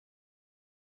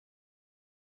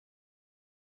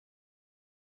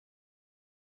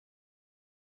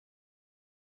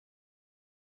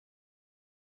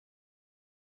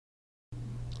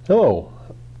Hello,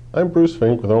 I'm Bruce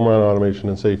Fink with Omron Automation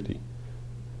and Safety.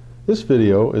 This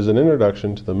video is an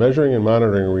introduction to the measuring and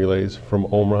monitoring relays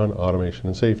from Omron Automation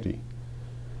and Safety.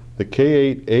 The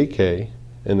K8AK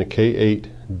and the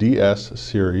K8DS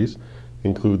series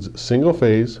includes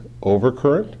single-phase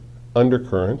overcurrent,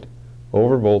 undercurrent,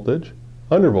 overvoltage,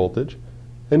 undervoltage,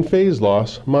 and phase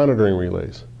loss monitoring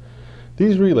relays.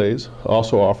 These relays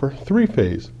also offer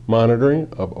three-phase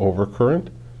monitoring of overcurrent,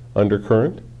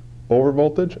 undercurrent,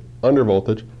 overvoltage,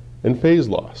 undervoltage, and phase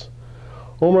loss.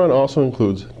 Omron also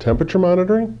includes temperature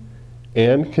monitoring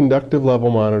and conductive level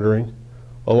monitoring,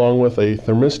 along with a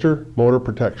thermistor motor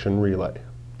protection relay.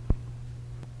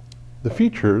 The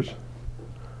features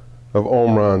of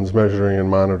Omron's measuring and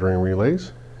monitoring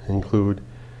relays include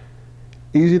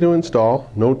easy to install,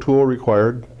 no tool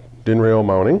required DIN rail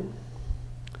mounting,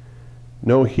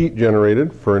 no heat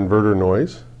generated for inverter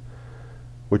noise,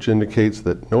 which indicates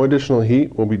that no additional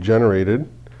heat will be generated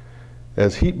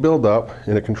as heat buildup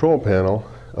in a control panel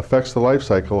affects the life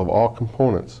cycle of all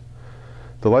components.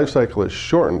 The life cycle is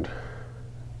shortened.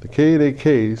 The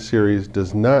K8AK series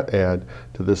does not add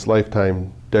to this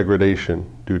lifetime degradation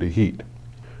due to heat.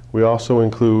 We also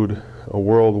include a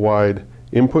worldwide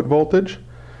input voltage.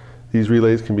 These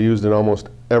relays can be used in almost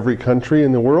every country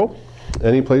in the world.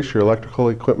 Any place your electrical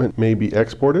equipment may be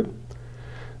exported.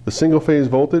 The single phase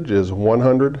voltage is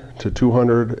 100 to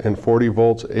 240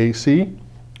 volts AC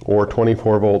or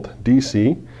 24 volt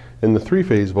DC, and the three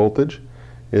phase voltage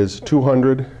is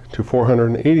 200 to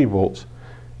 480 volts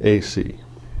AC.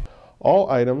 All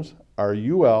items are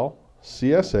UL,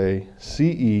 CSA,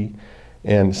 CE,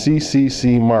 and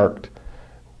CCC marked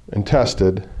and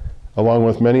tested, along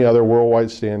with many other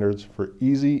worldwide standards for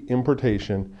easy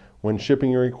importation when shipping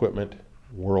your equipment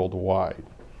worldwide.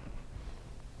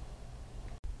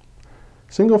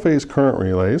 Single-phase current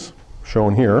relays,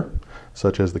 shown here,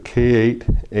 such as the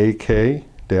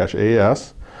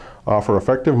K8AK-AS, offer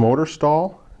effective motor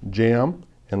stall, jam,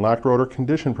 and locked rotor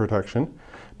condition protection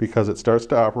because it starts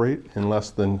to operate in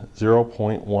less than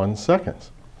 0.1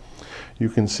 seconds. You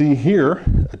can see here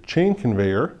a chain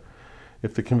conveyor.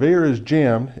 If the conveyor is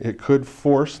jammed, it could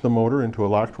force the motor into a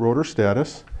locked rotor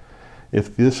status.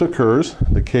 If this occurs,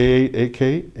 the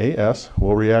K8AK-AS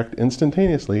will react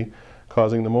instantaneously,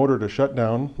 causing the motor to shut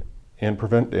down and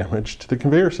prevent damage to the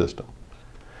conveyor system.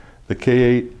 The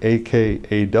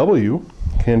K8AK-AW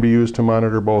can be used to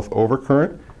monitor both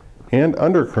overcurrent and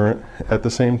undercurrent at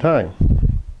the same time.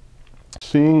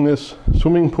 Seeing this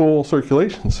swimming pool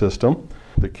circulation system,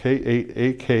 the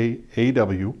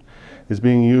K8AK-AW is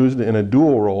being used in a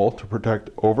dual role to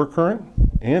protect overcurrent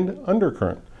and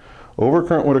undercurrent.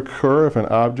 Overcurrent would occur if an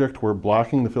object were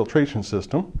blocking the filtration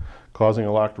system, causing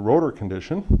a locked rotor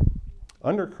condition.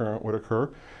 Undercurrent would occur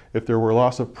if there were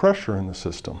loss of pressure in the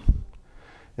system.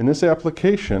 In this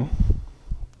application,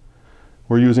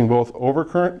 we're using both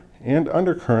overcurrent and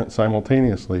undercurrent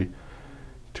simultaneously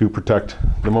to protect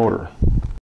the motor.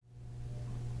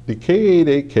 The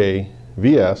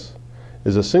K8AK-VS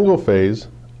is a single-phase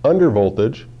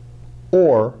undervoltage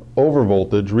or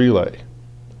overvoltage relay.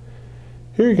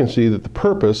 Here you can see that the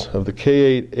purpose of the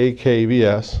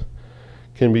K8AK-VS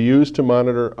can be used to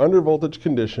monitor undervoltage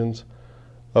conditions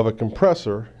of a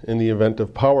compressor in the event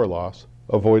of power loss,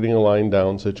 avoiding a line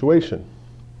down situation.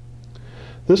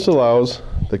 This allows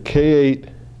the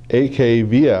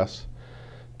K8AK-VS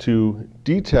to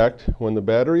detect when the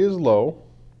battery is low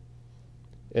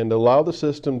and allow the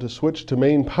system to switch to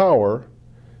main power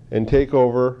and take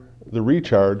over the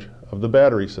recharge of the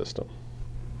battery system.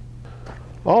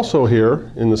 Also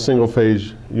here in the single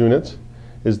phase units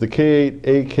is the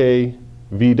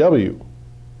K8AK-VW,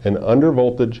 an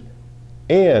undervoltage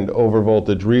and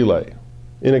overvoltage relay.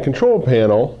 In a control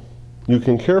panel, you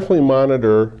can carefully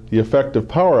monitor the effect of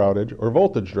power outage or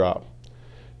voltage drop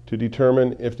to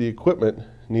determine if the equipment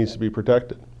needs to be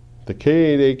protected. The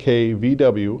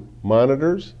K8AK-VW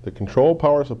monitors the control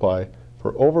power supply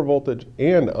for overvoltage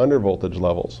and undervoltage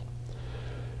levels.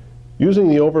 Using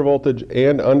the overvoltage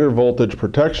and undervoltage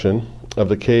protection of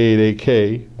the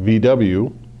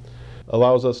K8AK-VW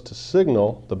allows us to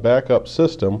signal the backup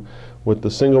system with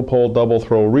the single pole double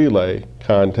throw relay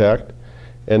contact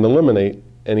and eliminate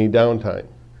any downtime.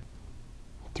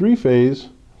 Three-phase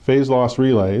phase loss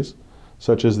relays,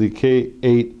 such as the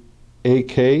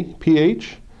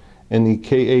K8AK-PH and the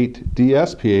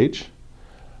K8DS-PH,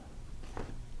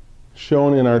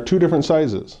 shown in our two different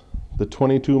sizes, the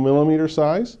 22 millimeter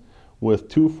size with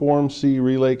two Form C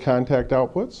relay contact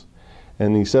outputs,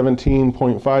 and the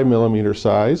 17.5 millimeter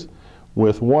size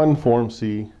with one Form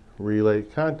C relay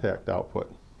contact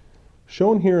output.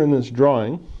 Shown here in this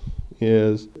drawing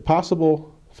is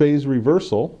possible phase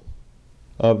reversal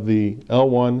of the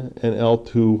L1 and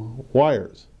L2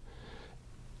 wires.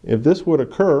 If this would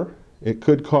occur, it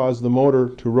could cause the motor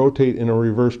to rotate in a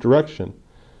reverse direction.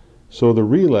 So the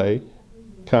relay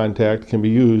contact can be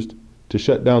used to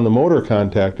shut down the motor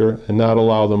contactor and not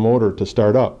allow the motor to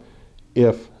start up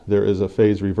if there is a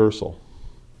phase reversal.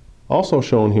 Also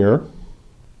shown here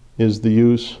is the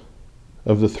use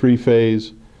of the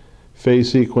three-phase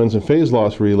phase sequence and phase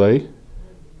loss relay.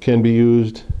 Can be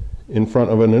used in front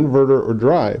of an inverter or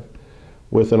drive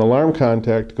with an alarm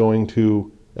contact going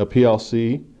to a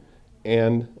PLC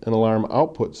and an alarm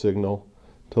output signal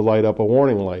to light up a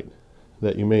warning light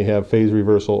that you may have phase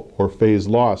reversal or phase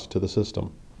loss to the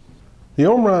system. The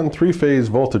Omron three-phase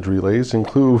voltage relays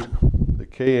include the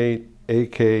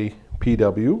K8AK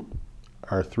PW,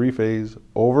 our three-phase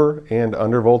over and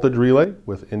under voltage relay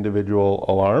with individual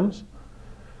alarms,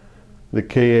 the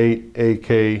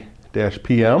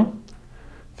K8AK-PM,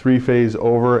 three-phase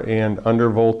over and under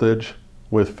voltage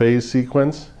with phase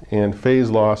sequence and phase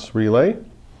loss relay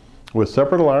with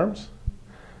separate alarms.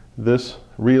 This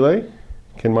relay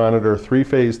can monitor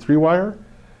three-phase 3-wire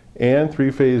and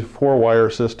three-phase 4-wire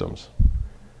systems.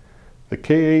 The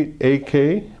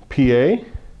K8AK-PA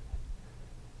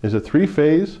is a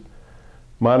three-phase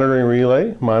monitoring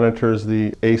relay, monitors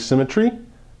the asymmetry,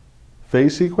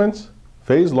 phase sequence,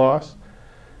 phase loss.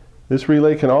 This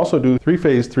relay can also do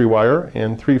three-phase 3-wire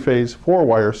and three-phase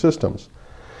 4-wire systems.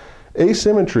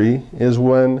 Asymmetry is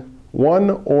when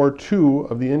one or two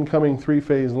of the incoming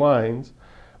three-phase lines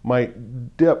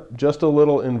might dip just a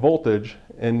little in voltage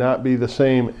and not be the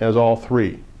same as all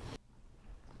three.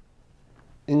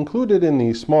 Included in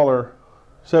the smaller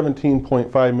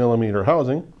 17.5 millimeter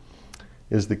housing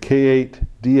is the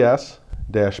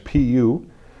K8DS-PU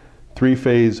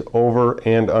three-phase over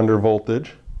and under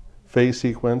voltage, phase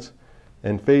sequence,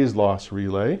 and phase loss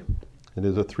relay. It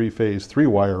is a three-phase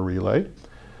 3-wire relay.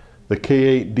 The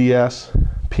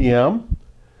K8DS-PM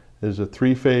is a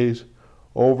three-phase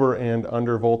over and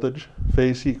under voltage,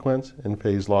 phase sequence, and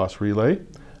phase loss relay,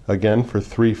 again for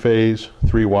three-phase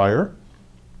 3-wire.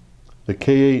 The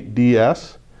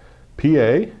K8DS-PA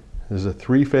is a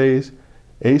three-phase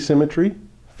asymmetry,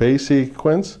 phase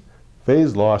sequence,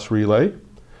 phase loss relay.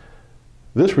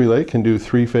 This relay can do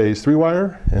three-phase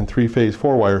 3-wire and three-phase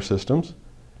 4-wire systems.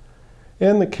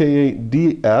 And the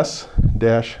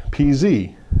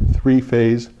K8DS-PZ,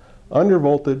 three-phase under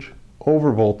voltage,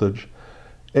 over voltage,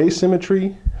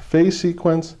 asymmetry, phase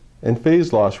sequence, and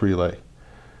phase loss relay.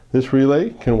 This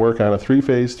relay can work on a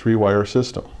three-phase 3-wire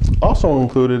system. Also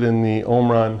included in the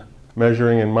Omron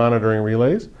measuring and monitoring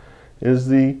relays is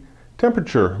the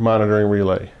temperature monitoring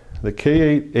relay. The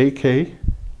K8AK-TH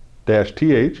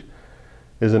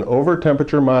is an over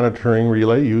temperature monitoring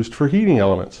relay used for heating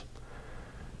elements.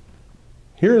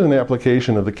 Here is an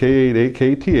application of the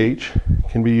K8AK-TH.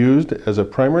 Can be used as a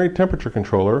primary temperature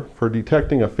controller for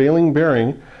detecting a failing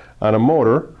bearing on a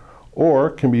motor, or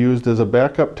can be used as a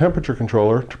backup temperature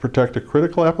controller to protect a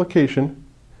critical application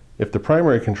if the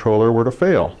primary controller were to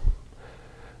fail.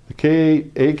 The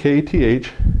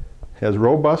K8AK-TH has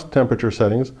robust temperature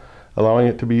settings, allowing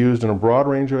it to be used in a broad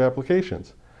range of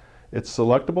applications. Its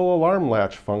selectable alarm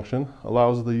latch function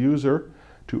allows the user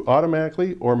to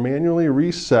automatically or manually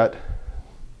reset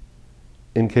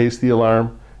in case the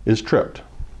alarm is tripped.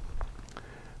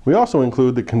 We also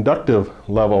include the conductive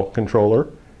level controller,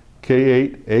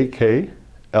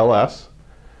 K8AK-LS,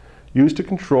 used to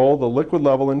control the liquid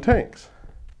level in tanks.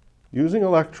 Using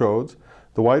electrodes,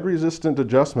 the wide resistant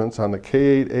adjustments on the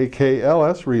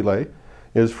K8AK-LS relay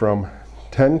is from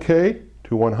 10K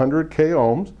to 100K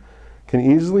ohms, can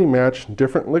easily match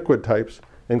different liquid types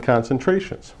and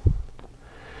concentrations.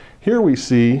 Here we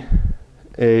see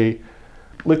a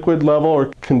liquid level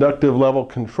or conductive level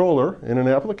controller in an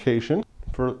application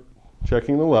for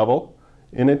checking the level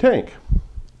in a tank.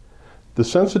 The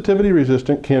sensitivity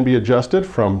resistance can be adjusted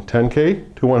from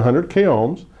 10K to 100K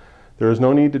ohms. There is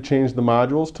no need to change the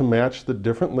modules to match the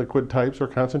different liquid types or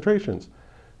concentrations.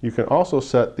 You can also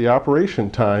set the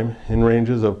operation time in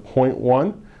ranges of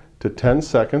 0.1 to 10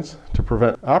 seconds to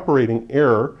prevent operating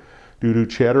error due to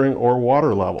chattering or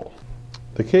water level.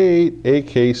 The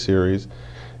K8AK series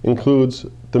includes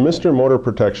thermistor motor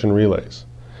protection relays.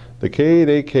 The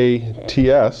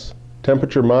K8AK-TS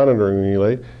temperature monitoring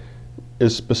relay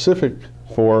is specific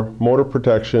for motor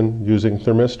protection using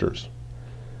thermistors.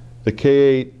 The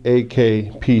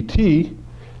K8AK-PT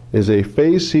is a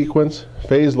phase sequence,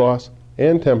 phase loss,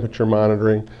 and temperature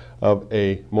monitoring of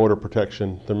a motor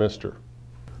protection thermistor.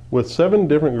 With 7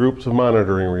 different groups of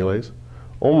monitoring relays,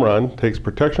 Omron takes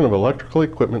protection of electrical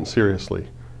equipment seriously,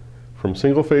 from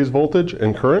single-phase voltage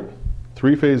and current,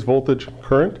 3-phase voltage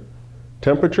current,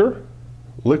 temperature,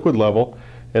 liquid level,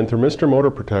 and thermistor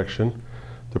motor protection,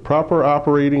 the proper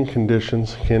operating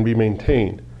conditions can be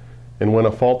maintained, and when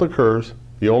a fault occurs,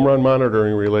 the Omron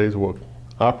monitoring relays will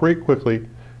operate quickly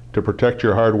to protect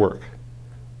your hard work.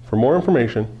 For more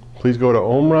information, please go to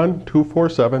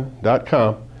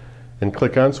omron247.com and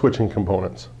click on Switching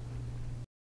Components.